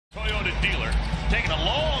loaded dealer. Taking a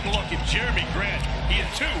long look at Jeremy Grant. He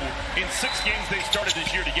had 2 in 6 games they started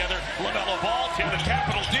this year together. LaMelo Ball to the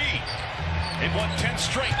capital D. They've won 10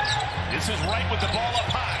 straight. This is right with the ball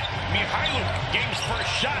up high. Mihailuk, game's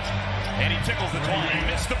first shot, and he tickles the twine.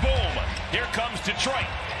 Missed the boom. Here comes Detroit.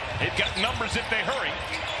 They've got numbers if they hurry.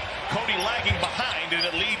 Cody lagging behind, and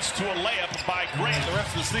it leads to a layup by Grant. The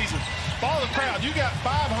rest of the season. Follow the crowd. You got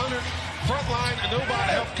 500 frontline and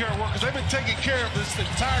nobody healthcare workers. They've been taking care of this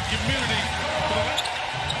entire community.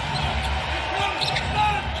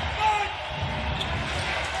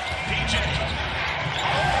 PJ.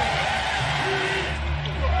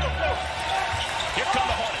 Here come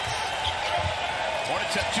the Hornets.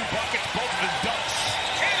 Hornets have 2 buckets, both of them dunks.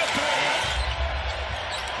 And a 3.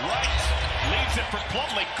 Right. Leaves it for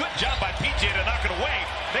Plumlee. Good job by PJ to knock it away.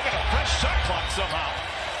 They got a fresh shot clock somehow.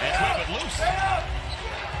 And move it loose.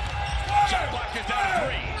 Shot clock is down to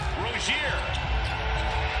 3. Rozier.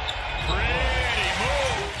 Pretty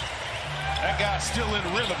move. That guy's still in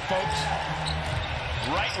rhythm, folks.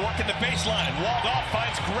 Right working the baseline. Walled off,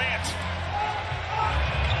 finds Grant.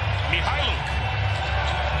 Mihailuk.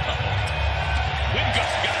 Wind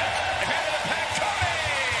gust got it. Ahead of the pack, Cody.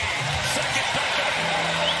 Second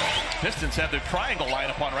dunk. Pistons have their triangle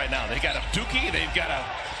lineup on right now. They got a Dookie, they've got a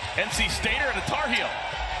NC Stater, and a Tar Heel.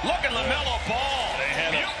 Look at LaMelo Ball.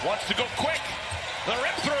 Wants to go quick. The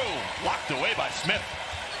rip through. Locked away by Smith.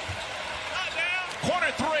 Corner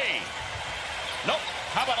 3. Nope.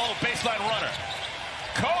 How about a little baseline runner?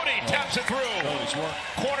 Cody taps it through.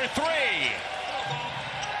 Corner 3.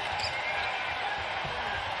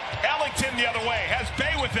 Ellington the other way. Has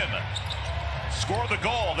Bay with him. Score the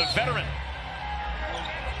goal. The veteran.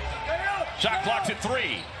 Shot clock's at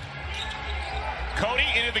 3. Cody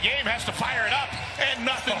into the game, has to fire it up, and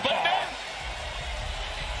nothing but net.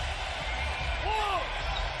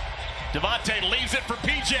 Devontae leaves it for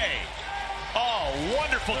PJ. Oh,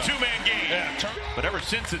 wonderful 2-man game. Yeah. But ever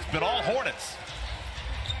since, it's been all Hornets.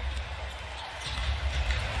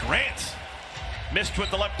 Grant missed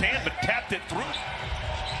with the left hand, but tapped it through.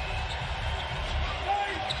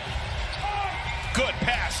 Good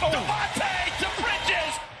pass. Oh. Devontae to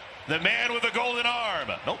Bridges. The man with the golden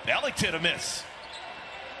arm. Nope, Ellington a miss.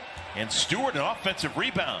 And Stewart an offensive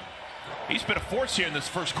rebound. He's been a force here in this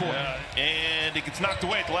first quarter. And it gets knocked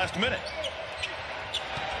away at the last minute.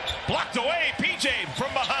 Blocked away, PJ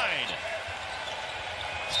from behind.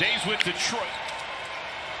 Stays with Detroit.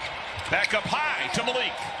 Back up high to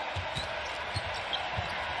Malik.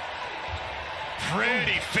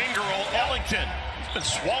 Pretty finger roll, Ellington. He's been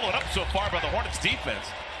swallowed up so far by the Hornets defense.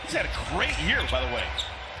 He's had a great year, by the way.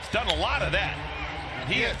 He's done a lot of that.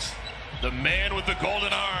 He is the man with the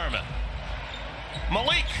golden arm.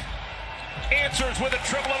 Malik answers with a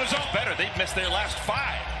triple of his own. Better, they've missed their last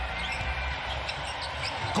 5.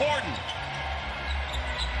 Gordon.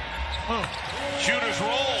 Shooters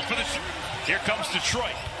roll for the... Here comes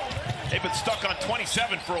Detroit. They've been stuck on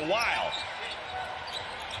 27 for a while.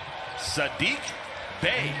 Sadiq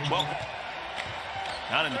Bey. Well,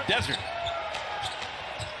 out in the desert.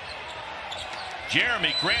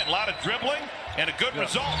 Jeremy Grant, a lot of dribbling and a good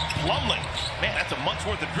result. Plumlee. Man, that's a month's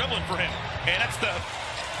worth of dribbling for him. And that's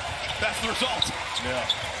the result. Yeah.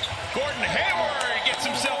 Gordon Hayward gets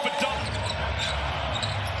himself a dunk.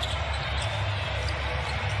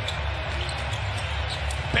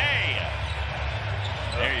 Bay.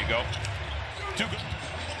 There you go. 2 good.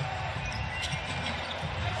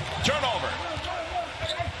 Turnover.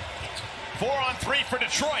 4 on 3 for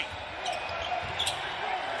Detroit.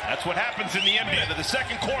 That's what happens in the NBA of the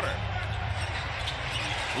second quarter.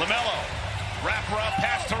 LaMelo. Wrapper up,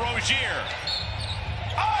 pass to Rozier.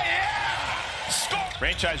 Oh, yeah! Score!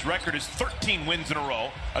 Franchise record is 13 wins in a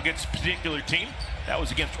row against a particular team. That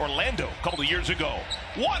was against Orlando a couple of years ago.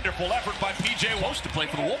 Wonderful effort by P.J. Wos to play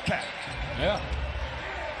for the Wolfpack. Yeah.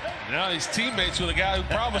 Now he's teammates with a guy who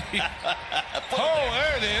probably... oh,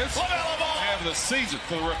 there it is. LaMelo Ball. Having the season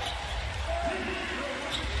for the rookie.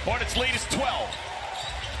 Hornets lead is 12.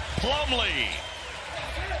 Plumlee.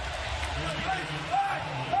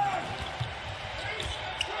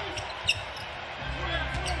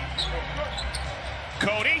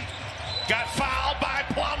 Cody got fouled by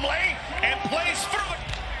Plumlee and plays through it.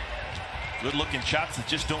 Good looking shots that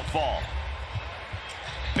just don't fall.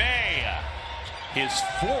 Bay, his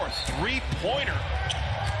 4th 3-pointer.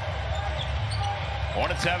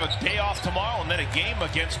 Hornets have a day off tomorrow and then a game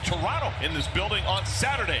against Toronto in this building on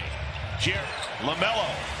Saturday. LaMelo.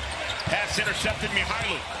 Pass intercepted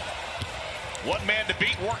Mihailuk. 1 man to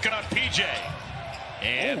beat, working on PJ.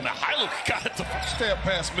 And Mihailuk got it to stay up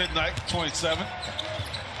past midnight, 27.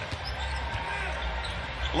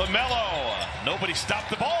 LaMelo. Nobody stopped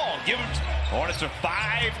the ball. Give him. Hornets are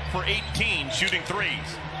 5 for 18 shooting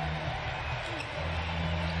threes.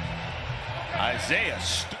 Isaiah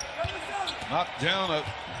knocked down a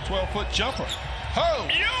 12-foot jumper. Oh!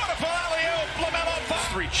 Beautiful alley-oop.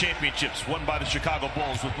 LaMelo. 3 championships won by the Chicago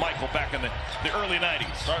Bulls with Michael back in the early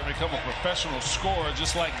 90s. Starting to become a professional scorer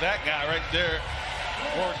just like that guy right there.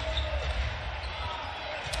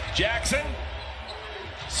 Jackson.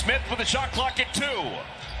 Smith with the shot clock at 2.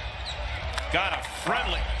 Got a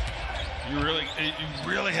friendly. You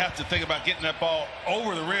really have to think about getting that ball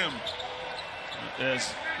over the rim,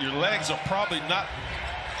 as your legs are probably not.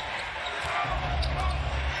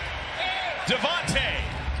 Devontae.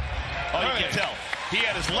 Oh, you can tell. He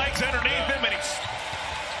had his legs underneath him, and he's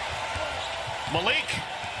Malik.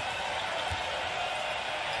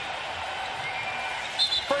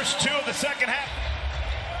 First 2 of the second half.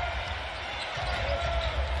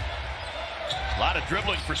 A lot of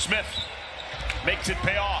dribbling for Smith. Makes it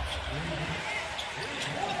pay off.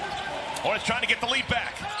 Hornets trying to get the lead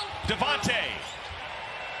back. Devontae.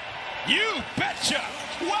 You betcha.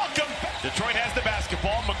 Welcome back. Detroit has the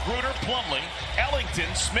basketball. Magruder, Plumlee, Ellington,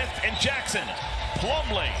 Smith, and Jackson.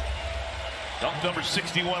 Plumlee. Dunk number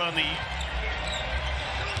 61 on the.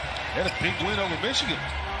 Had a big win over Michigan.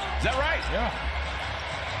 Is that right? Yeah.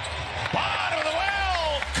 Bottom of the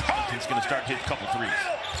well. He's going to start to hit a couple threes.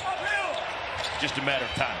 Just a matter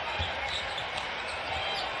of time.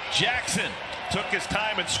 Jackson took his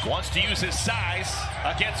time and wants to use his size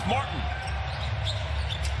against Martin.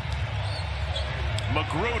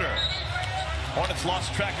 Magruder. Hornets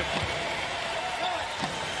lost track of.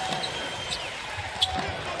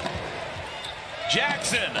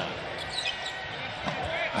 Jackson.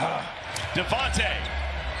 Devontae.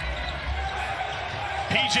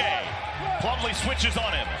 PJ. Plumlee switches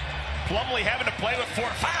on him. Plumlee having to play with 4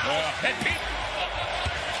 fouls. And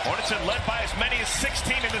Hornets had led by as many as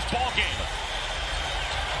 16 in this ball game.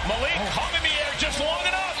 Malik hung in the air just long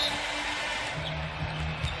enough.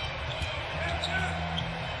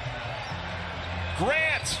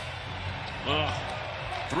 Grant.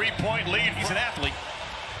 3-point lead. He's an athlete.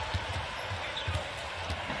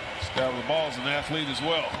 This guy with the ball is an athlete as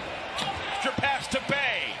well. Extra pass to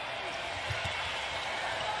Bay.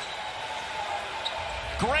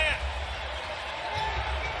 Grant.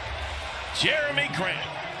 Jeremy Grant.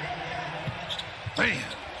 Man.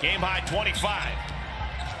 Game high 25.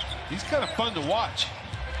 He's kind of fun to watch.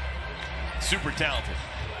 Super talented.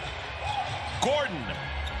 Gordon.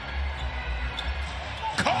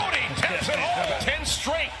 Cody taps it home. 10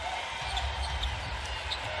 straight.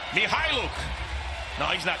 Mihailuk. No,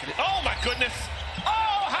 he's not going to. Oh, my goodness.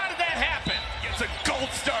 Oh, how did that happen? It's a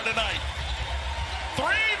gold star tonight. 3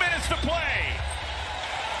 minutes to play.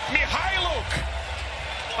 Mihailuk.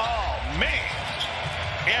 Oh, man.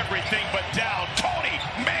 Everything but down. Cody,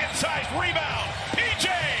 man-sized rebound. PJ,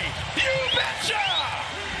 you betcha.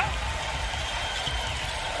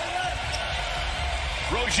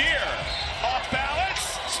 Rozier, off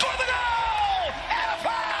balance. Score the goal. And a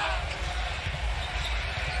foul.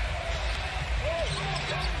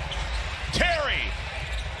 Terry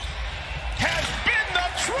has been the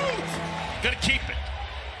truth. Gonna keep it.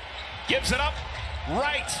 Gives it up.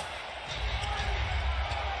 Right.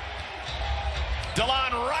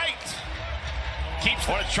 DeLon Wright keeps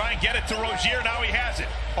wanting to try and get it to Rozier. Now he has it.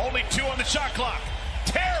 Only 2 on the shot clock.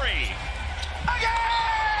 Terry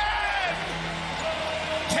again.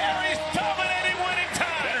 Terry's dominating winning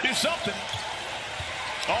time. Better do something.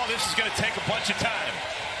 Oh, this is going to take a bunch of time.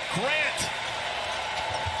 Grant.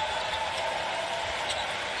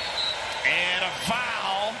 And a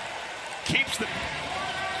foul. Keeps the.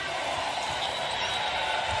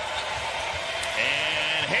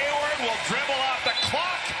 And Hayward will dribble out the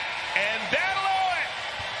clock, and that'll do it.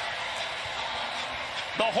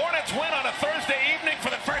 The Hornets win on a Thursday evening for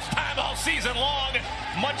the first time all season long,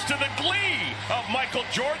 much to the glee of Michael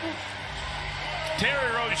Jordan.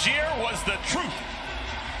 Terry Rozier was the truth.